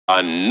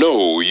I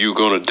know you're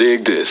gonna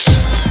dig this.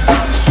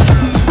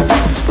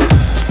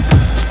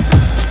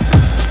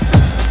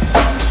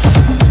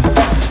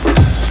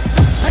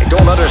 I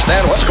don't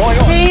understand what's going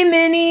on. Hey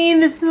Minnie,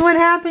 this is what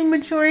happened,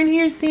 but you're in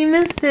here so you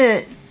missed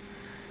it.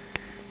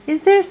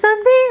 Is there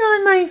something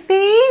on my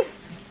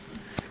face?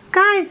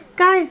 Guys,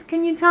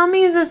 can you tell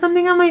me, is there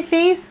something on my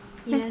face?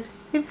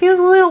 Yes. It feels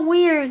a little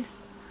weird.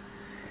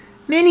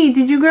 Minnie,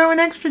 did you grow an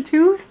extra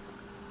tooth?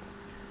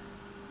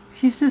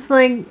 She's just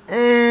like,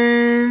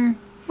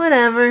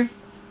 whatever.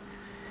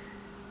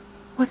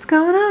 What's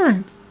going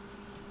on?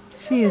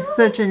 She is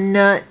such a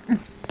nut.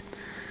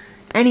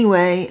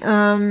 Anyway,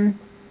 I'm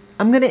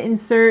gonna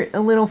insert a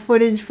little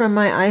footage from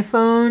my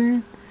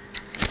iPhone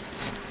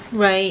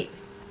right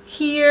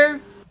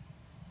here.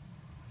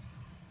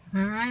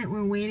 Alright,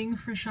 we're waiting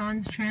for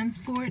Sean's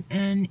transport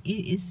and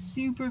it is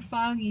super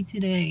foggy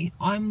today.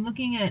 I'm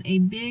looking at a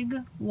big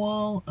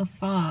wall of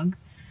fog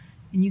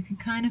and you can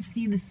kind of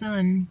see the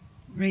sun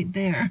right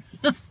there.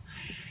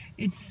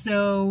 It's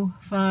so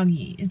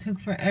foggy. It took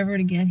forever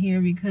to get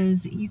here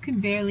because you can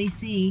barely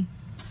see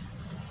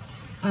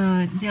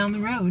down the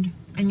road.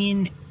 I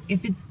mean,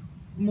 if it's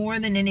more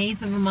than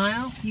 1/8 of a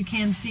mile, you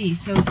can't see.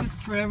 So it took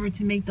forever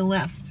to make the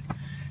left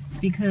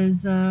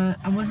because I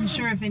wasn't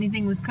sure if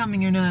anything was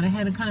coming or not. I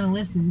had to kind of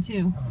listen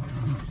too.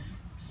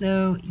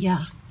 So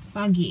yeah,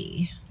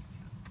 foggy.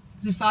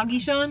 Is it foggy,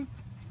 Sean?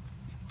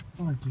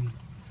 Foggy.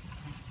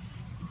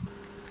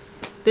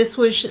 This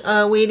was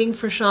waiting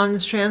for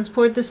Sean's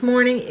transport this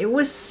morning. It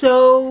was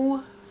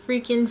so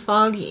freaking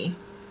foggy.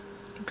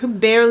 You could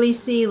barely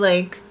see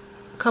like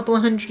a couple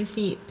of 100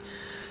 feet.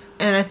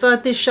 And I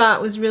thought this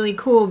shot was really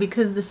cool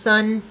because the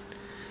sun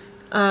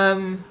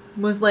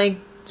was like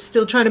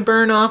still trying to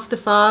burn off the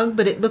fog,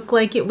 but it looked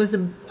like it was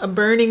a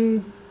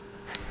burning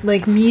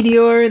like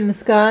meteor in the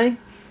sky.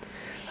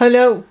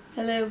 Hello.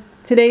 Hello.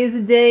 Today is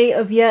a day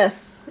of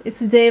yes. It's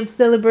a day of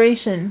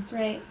celebration. That's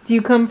right. Do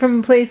you come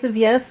from a place of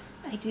yes?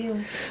 I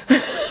do.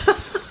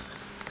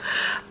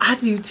 I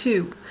do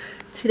too.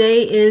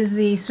 Today is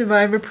the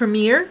Survivor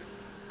premiere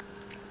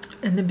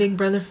and the Big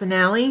Brother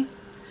finale.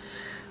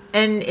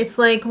 And it's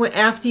like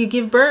after you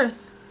give birth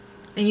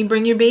and you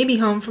bring your baby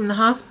home from the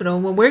hospital.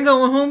 Well, we're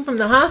going home from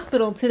the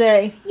hospital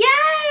today.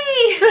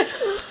 Yay!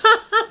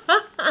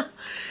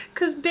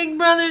 Because Big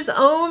Brother's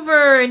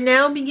over and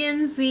now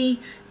begins the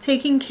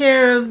taking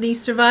care of the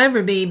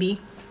Survivor baby.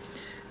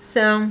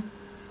 So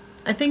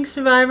I think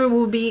Survivor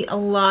will be a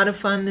lot of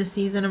fun this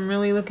season. I'm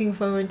really looking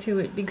forward to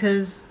it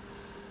because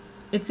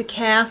it's a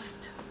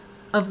cast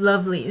of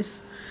lovelies.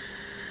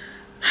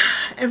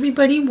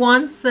 Everybody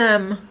wants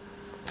them.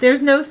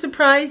 There's no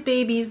surprise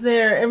babies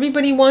there.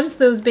 Everybody wants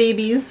those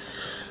babies.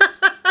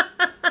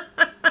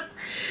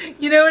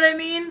 You know what I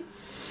mean?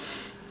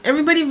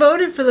 Everybody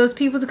voted for those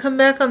people to come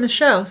back on the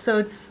show, so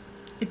it's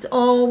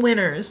all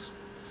winners.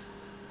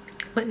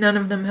 But none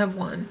of them have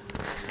won.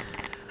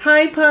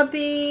 Hi,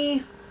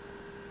 puppy.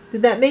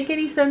 Did that make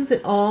any sense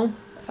at all?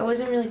 I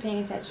wasn't really paying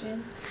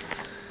attention.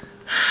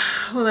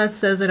 Well, that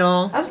says it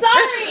all. I'm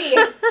sorry!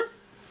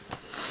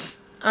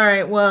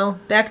 Alright, well,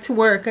 back to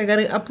work. I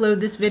gotta upload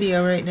this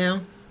video right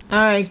now.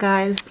 Alright,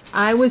 guys.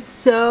 I was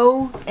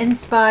so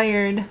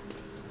inspired.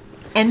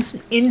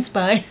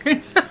 Inspired.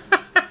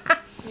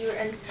 You were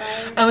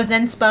inspired? I was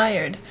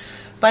inspired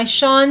by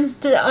Sean's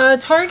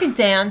Target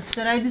dance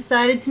that I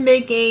decided to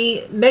make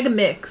a mega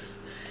mix.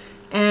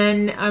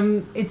 And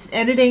it's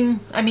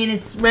editing. I mean,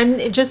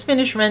 it just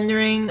finished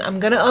rendering. I'm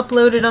gonna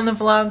upload it on the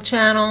vlog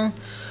channel.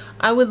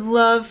 I would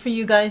love for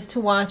you guys to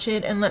watch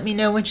it and let me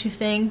know what you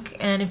think.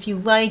 And if you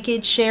like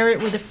it, share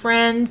it with a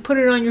friend. Put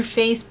it on your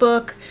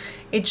Facebook.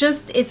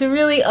 It's a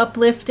really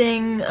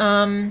uplifting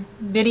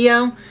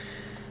video.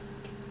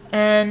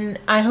 And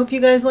I hope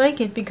you guys like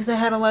it because I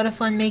had a lot of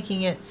fun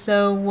making it.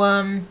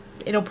 So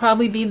it'll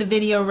probably be the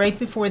video right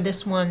before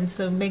this one.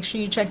 So make sure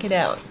you check it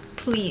out,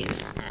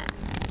 please.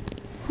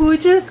 Who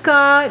just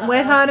got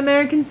Wet Hot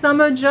American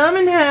Summer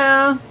German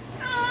hair?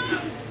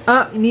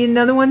 Oh, you need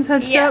another one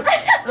touched up?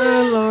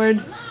 Oh,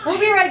 Lord. We'll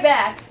be right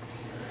back.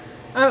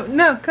 Oh,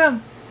 no,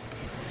 come.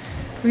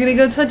 We're going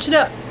to go touch it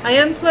up. I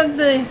unplugged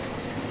the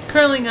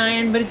curling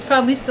iron, but it's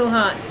probably still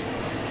hot.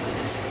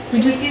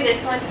 Can we do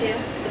this one too?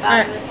 The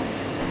bottom of this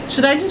one?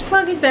 Should I just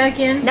plug it back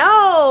in?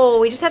 No,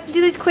 we just have to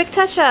do these quick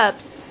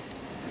touch-ups.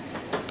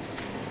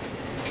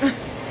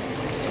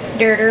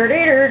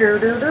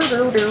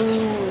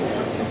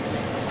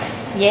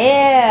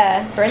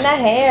 Yeah, burn that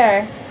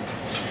hair.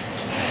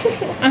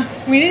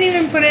 We didn't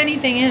even put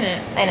anything in it.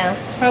 I know.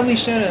 Probably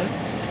should have.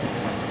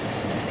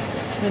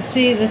 Let's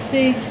see, let's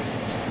see.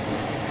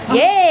 Oh.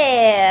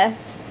 Yeah.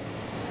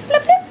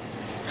 Bloop, bloop.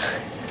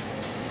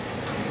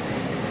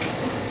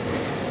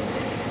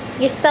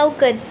 You're so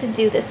good to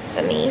do this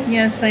for me.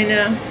 Yes, I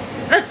know.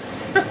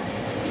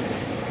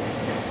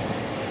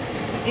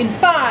 In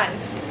 5,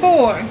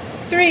 4,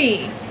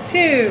 3,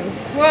 2,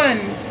 1.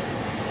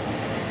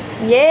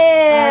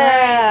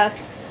 Yeah.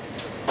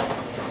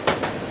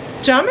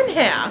 German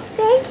hair.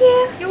 Thank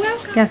you. You're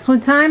welcome. Guess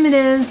what time it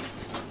is?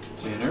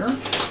 Dinner?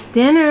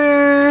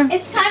 Dinner.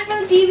 It's time for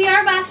the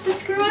DVR box to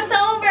screw us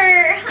over.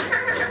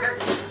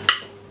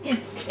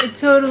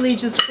 totally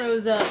just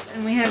froze up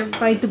and we had to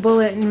bite the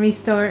bullet and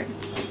restart.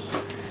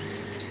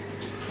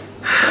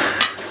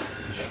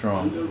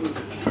 Strong.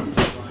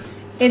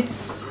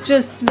 It's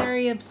just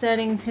very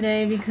upsetting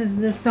today because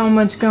there's so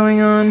much going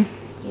on.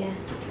 Yeah.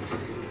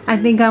 I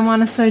think I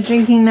want to start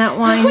drinking that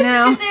wine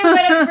now. I was just gonna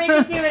say, we're gonna break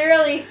it to it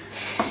early.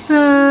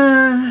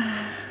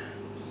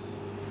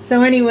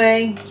 So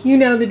anyway, you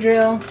know the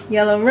drill.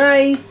 Yellow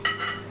rice,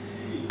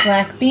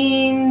 black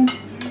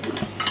beans,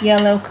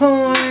 yellow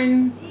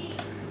corn,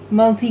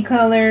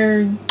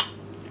 multicolored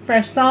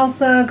fresh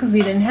salsa because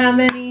we didn't have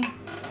any.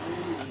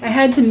 I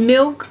had to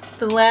milk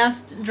the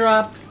last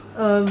drops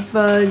of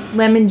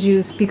lemon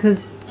juice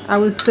because I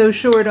was so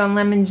short on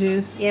lemon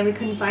juice. Yeah, we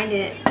couldn't find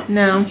it.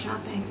 No.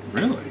 Shopping.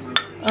 Really?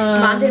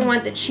 Mom didn't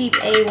want the cheap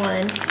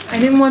A1. I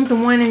didn't want the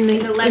one in the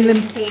lemon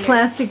container.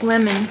 plastic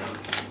lemon.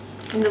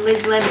 And the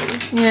Liz Lemon.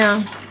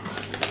 Yeah.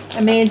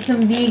 I made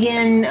some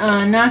vegan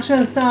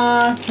nacho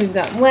sauce. We've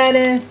got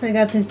lettuce. I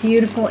got this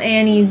beautiful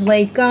Annie's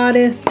Lake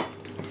Goddess.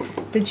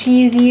 The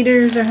cheese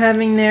eaters are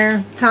having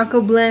their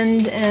taco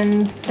blend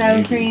and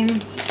sour cream.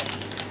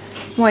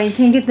 Why, you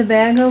can't get the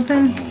bag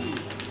open?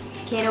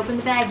 Can't open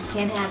the bag, you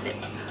can't have it.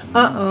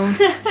 Uh-oh.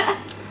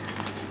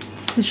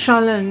 It's a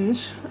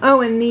challenge.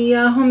 Oh, and the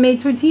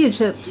homemade tortilla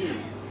chips.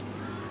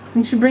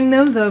 We should bring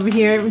those over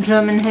here at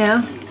Drum and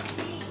Half.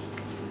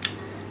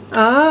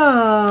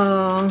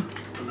 Oh,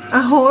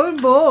 a whole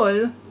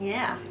bowl.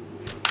 Yeah.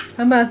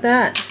 How about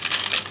that?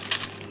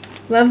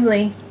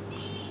 Lovely.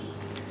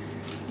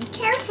 Be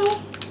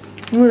careful.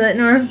 Ooh, that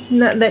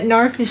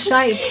narf is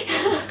shite.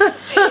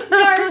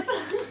 Narf.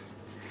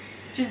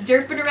 Just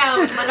derping around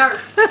with my narf.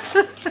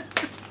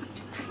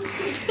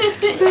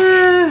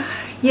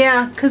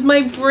 Yeah, because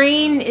my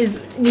brain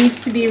needs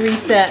to be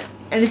reset.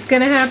 And it's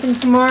going to happen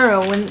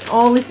tomorrow when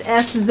all this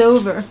S is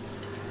over.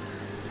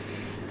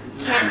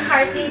 Can't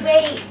hardly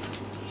wait.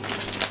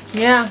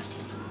 Yeah.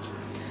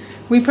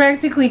 We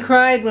practically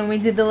cried when we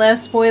did the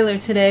last spoiler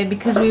today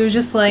because we were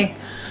just like,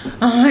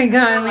 oh my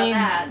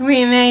god,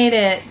 we made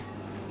it.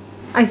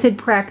 I said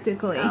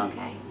practically. Oh,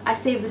 okay. I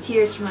saved the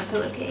tears for my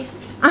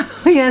pillowcase.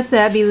 Yes,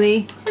 Abby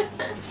Lee.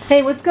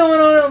 Hey, what's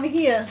going on over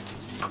here?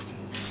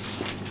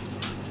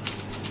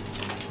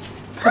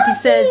 Puppy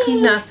says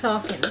he's not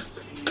talking.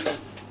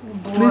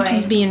 Boy.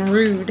 Lucy's being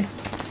rude.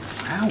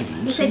 Ow, He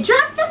Lucy. said,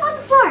 drop stuff on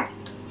the floor,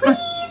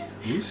 please.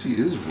 Lucy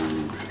is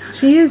rude.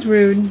 She is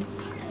rude.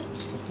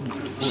 Stuff on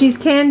the floor. She's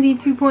Candy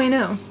 2.0.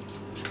 I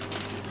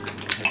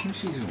think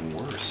she's even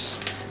worse.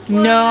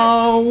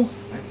 No.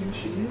 I think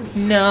she is.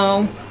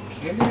 No.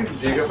 Can't even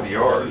dig up the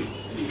yard.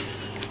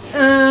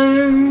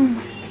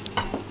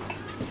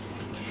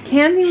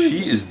 Candy was...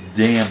 She is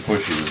damn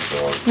pushy, this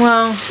dog.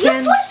 Well,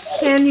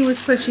 Candy was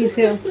pushy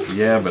too.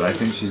 Yeah, but I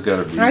think she's got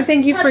to be. I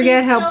think you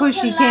forget how Puppy's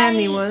so pushy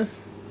Candy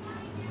was.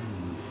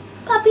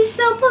 Puppy's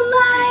so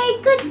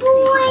polite. Good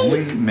boy.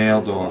 Only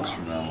male dogs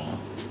from now on.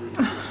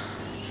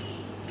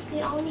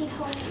 They all need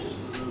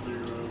homes.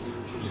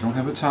 They don't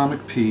have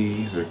atomic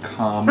pee. They're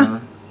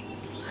calmer.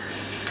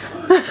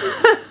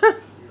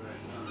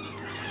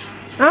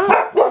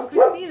 Oh,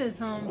 Christina's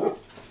home.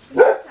 Just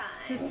in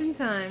time. Just in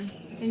time.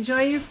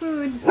 Enjoy your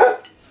food.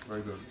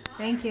 Very good.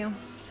 Thank you.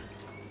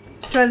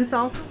 Try this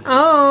also.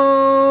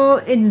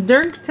 Oh, it's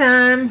Dirk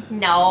time.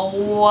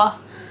 No.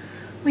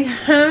 We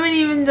haven't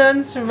even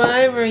done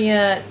Survivor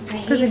yet I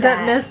hate because it got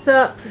that. messed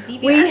up. The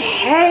DVR We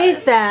hates hate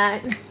us.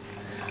 that.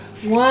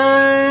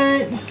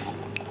 What?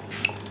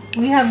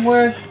 We have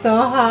worked so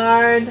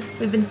hard.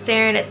 We've been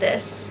staring at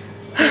this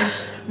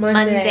since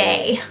Monday.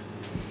 Monday.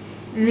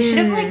 We should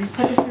have like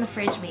put this in the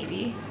fridge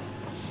maybe.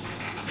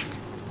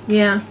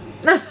 Yeah.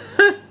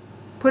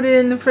 Put it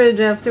in the fridge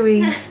after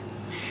we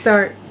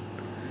start.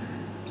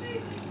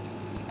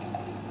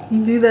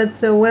 You do that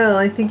so well.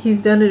 I think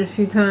you've done it a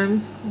few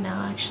times. No,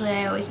 actually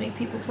I always make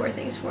people pour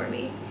things for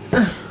me.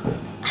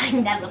 I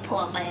never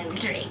pour my own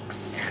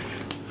drinks.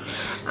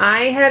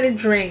 I had a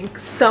drink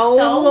so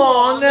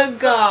long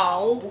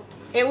ago.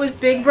 It was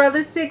Big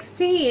Brother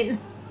 16.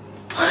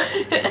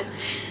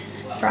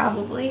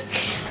 Probably.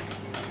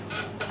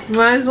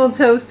 Might as well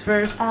toast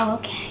first. Oh,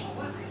 okay.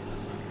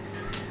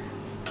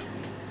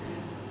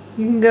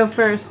 You can go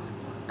first.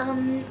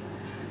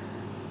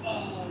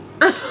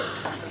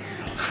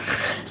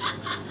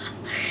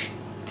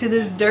 To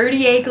this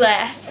dirty A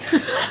glass.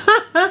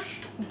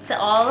 To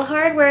all the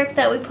hard work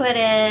that we put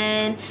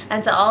in,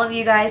 and to all of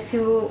you guys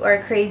who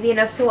are crazy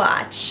enough to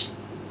watch.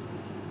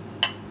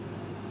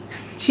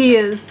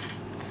 Cheers.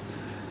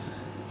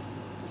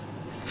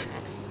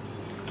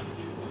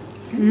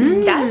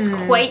 That's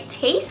quite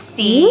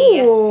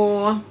tasty.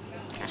 Ooh.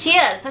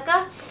 Cheers,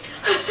 Hucka.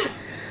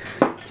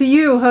 To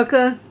you,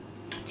 Hooka.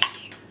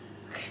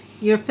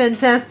 Your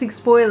fantastic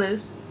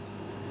spoilers.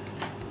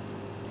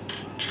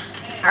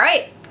 All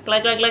right.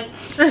 Glug, glug, glug.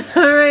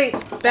 All right,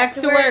 back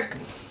to work.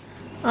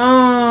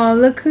 Oh,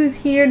 look who's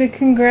here to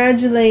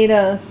congratulate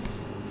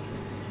us.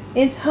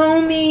 It's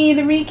Homie,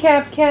 the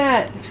recap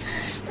cat.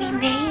 We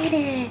made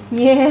it.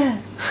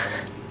 Yes.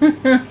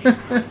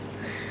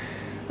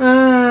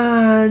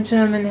 Ah,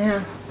 German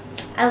half.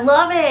 I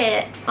love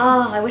it.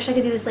 Oh, I wish I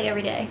could do this like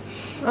every day.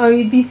 Oh,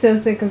 you'd be so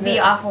sick of It'd be it.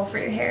 awful for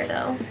your hair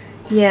though.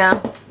 Yeah,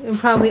 it would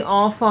probably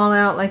all fall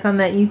out like on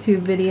that YouTube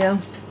video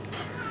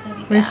That'd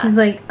be where bad. she's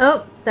like,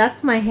 "Oh,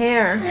 that's my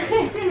hair."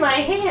 It's in my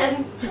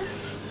hands.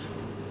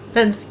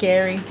 That's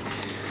scary.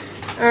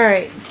 All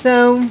right,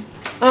 so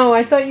oh,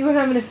 I thought you were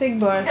having a fig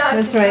bar.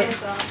 No, That's right.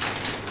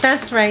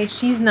 That's right.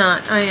 She's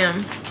not. I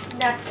am.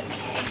 That's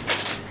okay.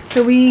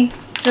 So we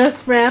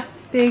just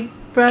wrapped Big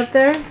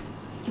Brother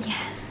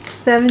Yes.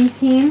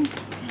 17.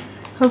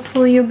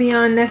 Hopefully you'll be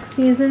on next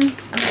season.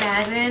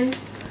 Imagine.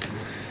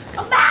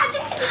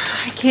 Imagine!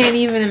 I can't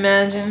even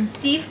imagine.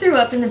 Steve threw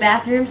up in the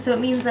bathroom, so it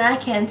means that I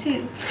can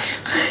too.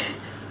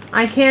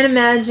 I can't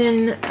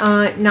imagine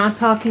not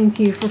talking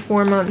to you for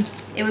 4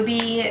 months. It would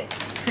be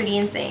pretty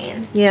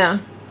insane. Yeah.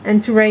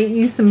 And to write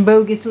you some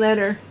bogus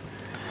letter.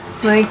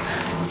 Like,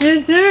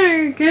 you're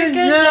doing a good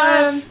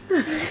job.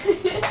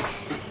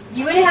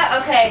 You would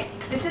have, okay,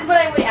 this is what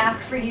I would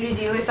ask for you to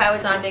do if I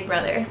was on Big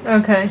Brother.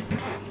 Okay.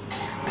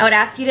 I would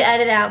ask you to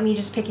edit out me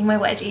just picking my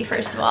wedgie,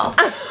 first of all.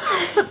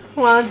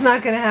 Well, it's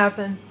not going to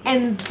happen.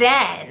 And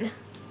then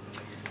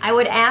I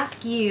would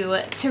ask you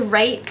to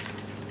write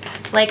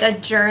like a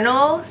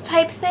journal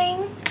type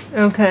thing.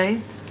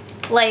 Okay.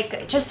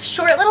 Like just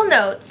short little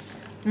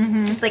notes.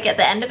 Mm-hmm. Just like at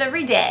the end of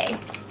every day.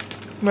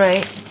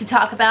 Right. To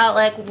talk about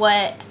like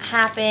what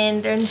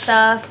happened and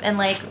stuff and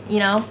like, you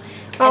know.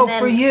 Oh, and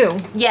then, for you.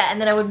 Yeah, and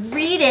then I would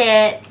read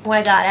it when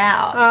I got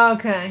out. Oh,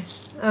 okay.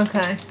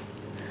 Okay.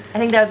 I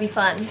think that would be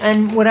fun.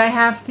 And would I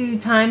have to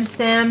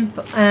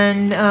timestamp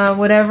and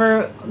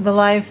whatever the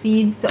live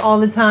feeds to all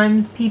the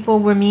times people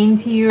were mean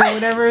to you or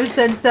whatever,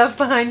 said stuff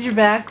behind your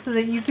back so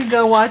that you could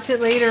go watch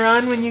it later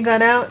on when you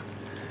got out?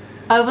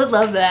 I would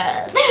love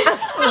that.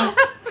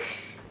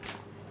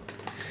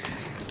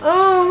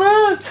 Oh,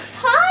 look.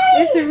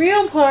 Hi! It's a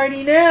real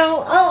party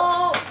now.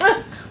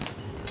 Oh.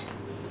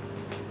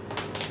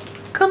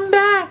 Come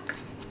back.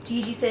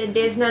 Gigi said,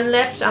 there's none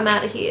left, I'm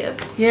out of here.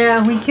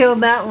 Yeah, we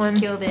killed that one.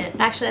 Killed it.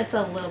 Actually, I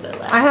still have a little bit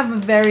left. I have a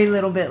very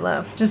little bit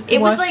left just to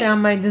It was wash like-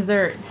 down my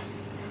dessert.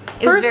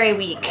 It was very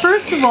weak.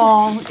 First of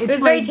all, it's It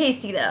was like, very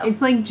tasty though.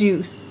 It's like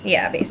juice.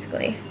 Yeah,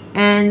 basically.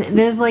 And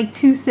there's like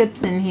 2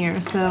 sips in here,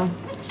 so.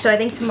 So I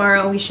think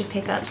tomorrow we should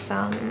pick up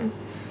some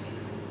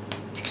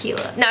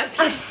tequila. No, I'm just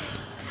kidding.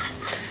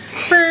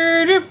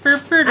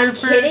 I'm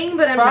kidding,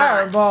 but I'm not.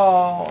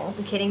 Fireball.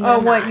 I'm kidding, but Oh,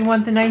 I'm what? not. You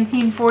want the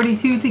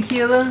 1942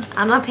 tequila?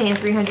 I'm not paying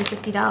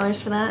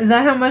 $350 for that. Is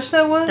that how much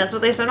that was? That's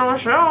what they said on the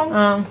show.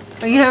 Oh.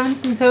 Are you having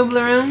some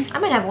Toblerone? I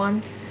might have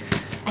one.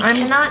 I I'm-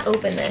 cannot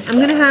open this. I'm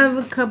gonna though. have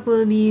a couple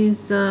of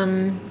these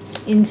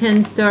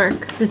Intense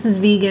Dark. This is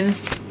vegan.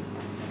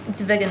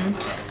 It's vegan.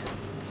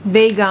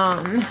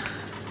 Vegan.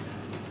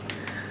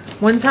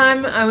 One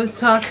time I was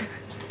talking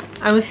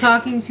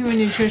to a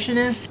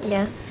nutritionist.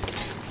 Yeah.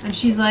 And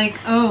she's like,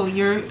 "Oh,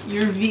 you're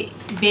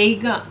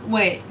vegan.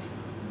 Wait,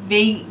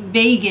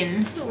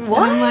 vegan."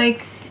 What? And I'm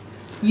like,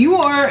 "You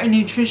are a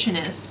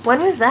nutritionist."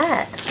 When was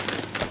that?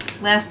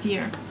 Last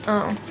year,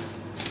 Oh.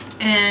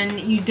 and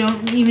you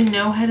don't even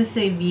know how to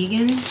say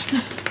vegan.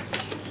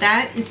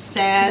 That is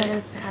sad That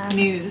is sad.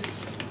 news.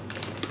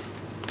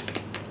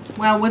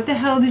 Wow, what the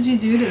hell did you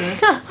do to this?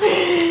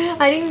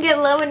 I didn't get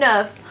low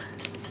enough.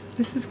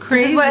 This is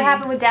crazy. This is what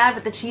happened with Dad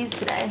with the cheese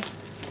today.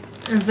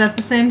 Is that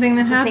the same thing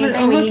that It's the happened? same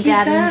thing Oh, we look, need he's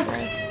Dad in back. his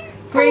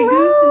life. Grey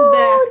Goose is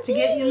back to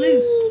get you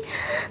loose.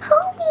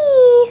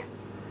 Homie.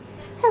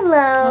 I'm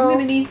Hello.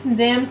 gonna need some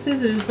damn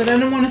scissors, but I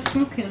don't want to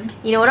spook him.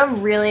 You know what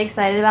I'm really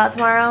excited about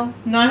tomorrow?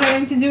 Not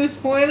having to do a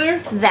spoiler?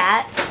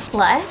 That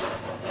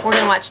plus we're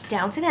gonna watch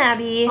Downton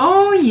Abbey,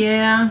 Oh,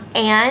 yeah.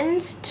 and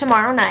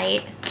tomorrow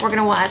night we're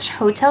gonna watch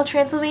Hotel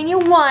Transylvania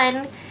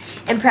 1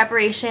 in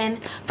preparation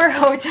for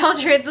Hotel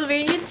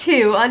Transylvania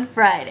 2 on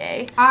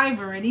Friday. I've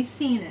already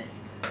seen it.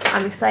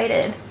 I'm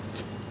excited.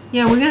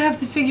 Yeah, we're gonna have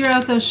to figure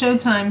out those show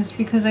times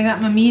because I got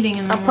my meeting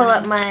in the I'll pull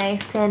up morning. my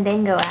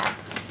Fandango app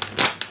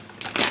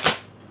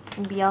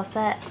and be all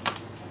set.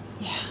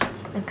 Yeah.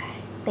 Okay,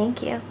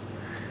 thank you.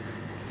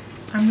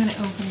 I'm gonna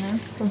open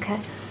this. Okay.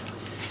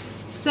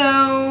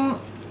 So,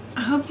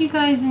 I hope you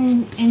guys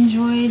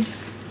enjoyed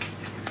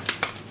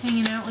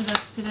hanging out with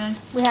us today.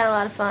 We had a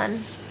lot of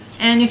fun.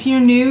 And if you're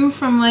new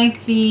from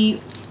like the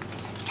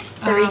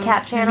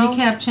recap channel?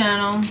 The recap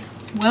channel,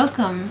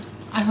 welcome.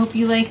 I hope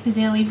you like the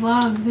daily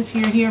vlogs if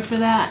you're here for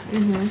that.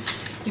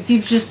 Mm-hmm. If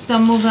you've just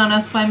stumbled on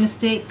us by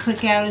mistake,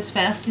 click out as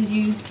fast as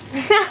you...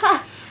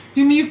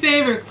 Do me a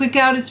favor, click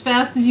out as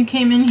fast as you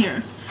came in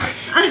here.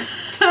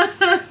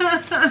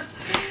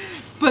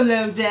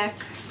 Below deck.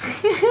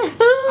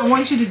 I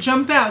want you to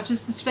jump out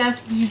just as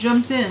fast as you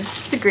jumped in.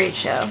 It's a great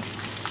show.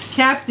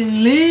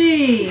 Captain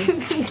Lee!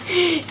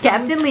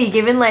 Captain Lee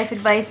giving life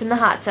advice in the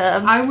hot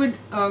tub. I would...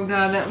 Oh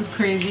god, that was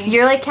crazy.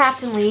 You're like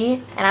Captain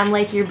Lee, and I'm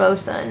like your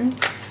bosun.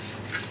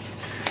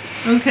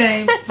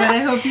 Okay, but I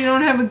hope you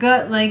don't have a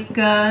gut like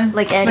Eddie.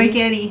 Like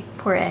Eddie.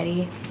 Poor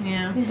Eddie.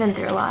 Yeah. He's been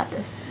through a lot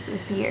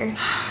this year.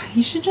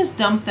 He should just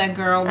dump that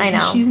girl I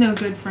because know. she's no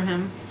good for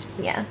him.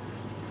 Yeah.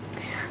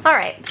 All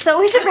right, so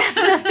we should wrap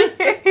it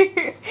up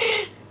here.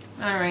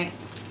 All right.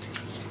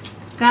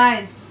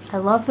 Guys, I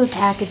love the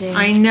packaging.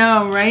 I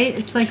know, right?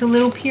 It's like a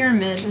little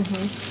pyramid.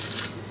 Mm-hmm.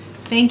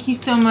 Thank you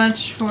so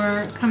much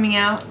for coming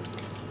out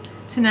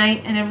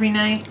tonight and every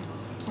night.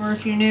 Or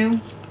if you're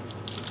new,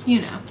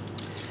 you know.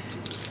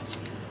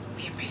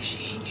 We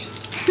appreciate you.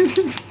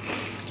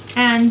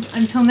 And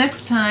until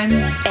next time.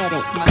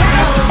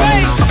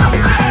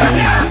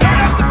 Edit.